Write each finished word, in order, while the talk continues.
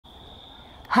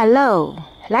Hello,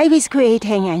 life is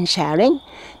creating and sharing.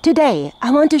 Today,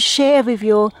 I want to share with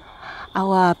you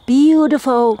our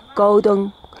beautiful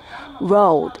golden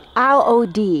rod,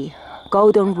 R-O-D,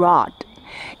 goldenrod.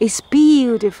 It's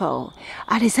beautiful.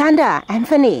 Alexander,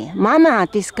 Anthony, Mama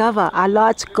discovered a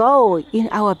lot of gold in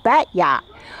our backyard.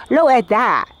 Look at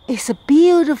that. It's a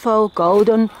beautiful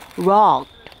golden rod.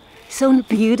 So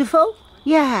beautiful?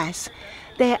 Yes.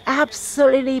 They're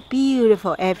absolutely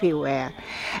beautiful everywhere.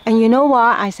 And you know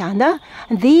what, Alexander?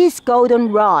 This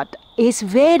goldenrod is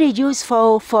very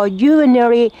useful for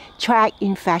urinary tract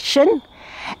infection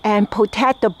and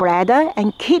protect the bladder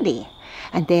and kidney.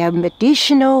 And they are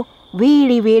medicinal,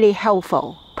 really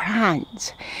helpful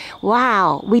plants.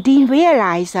 Wow, we didn't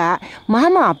realize that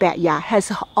Mama backyard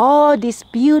has all this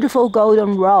beautiful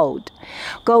goldenrod.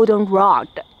 Goldenrod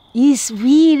is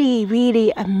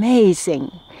really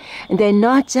amazing. And they're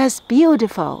not just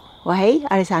beautiful, right,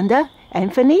 Alexander,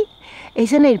 Anthony?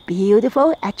 Isn't it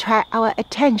beautiful? Attract our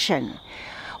attention.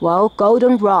 Well,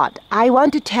 goldenrod, I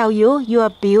want to tell you, you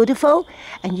are beautiful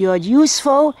and you are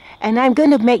useful, and I'm going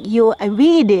to make you a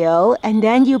video, and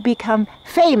then you become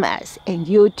famous, and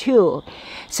you too.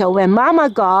 So when Mama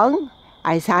gone,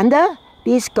 Alexander,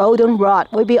 this goldenrod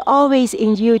will be always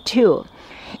in you too.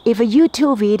 If a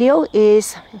YouTube video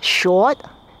is short,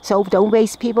 so don't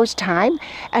waste people's time,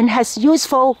 and has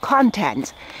useful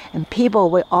content, and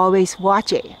people will always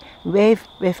watch it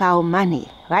without money,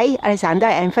 right, Alexander,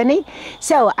 Anthony?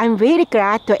 So I'm really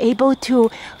glad to able to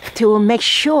make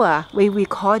sure we're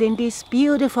recording this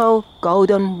beautiful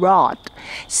goldenrod,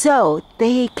 so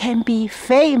they can be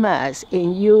famous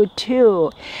in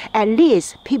YouTube. At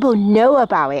least people know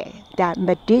about it, that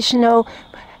medicinal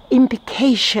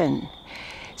implication.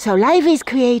 So life is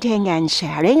creating and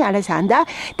sharing, Alexander.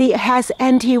 It has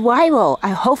antiviral,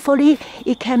 and hopefully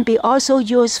it can be also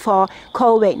used for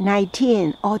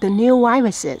COVID-19 or the new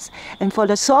viruses, and for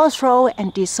the sore throat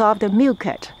and dissolve the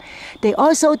mucus. The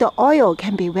oil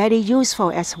can be very useful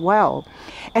as well.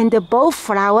 And both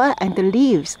flower and the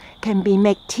leaves can be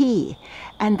make tea,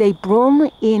 and they bloom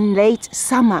in late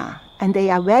summer. And they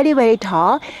are very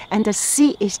tall, and the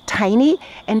seed is tiny,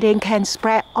 and they can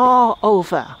spread all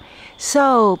over.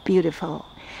 So beautiful.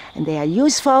 And they are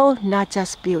useful, not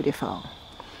just beautiful.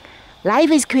 Life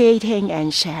is creating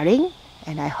and sharing,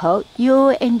 and I hope you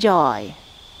enjoy.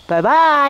 Bye-bye.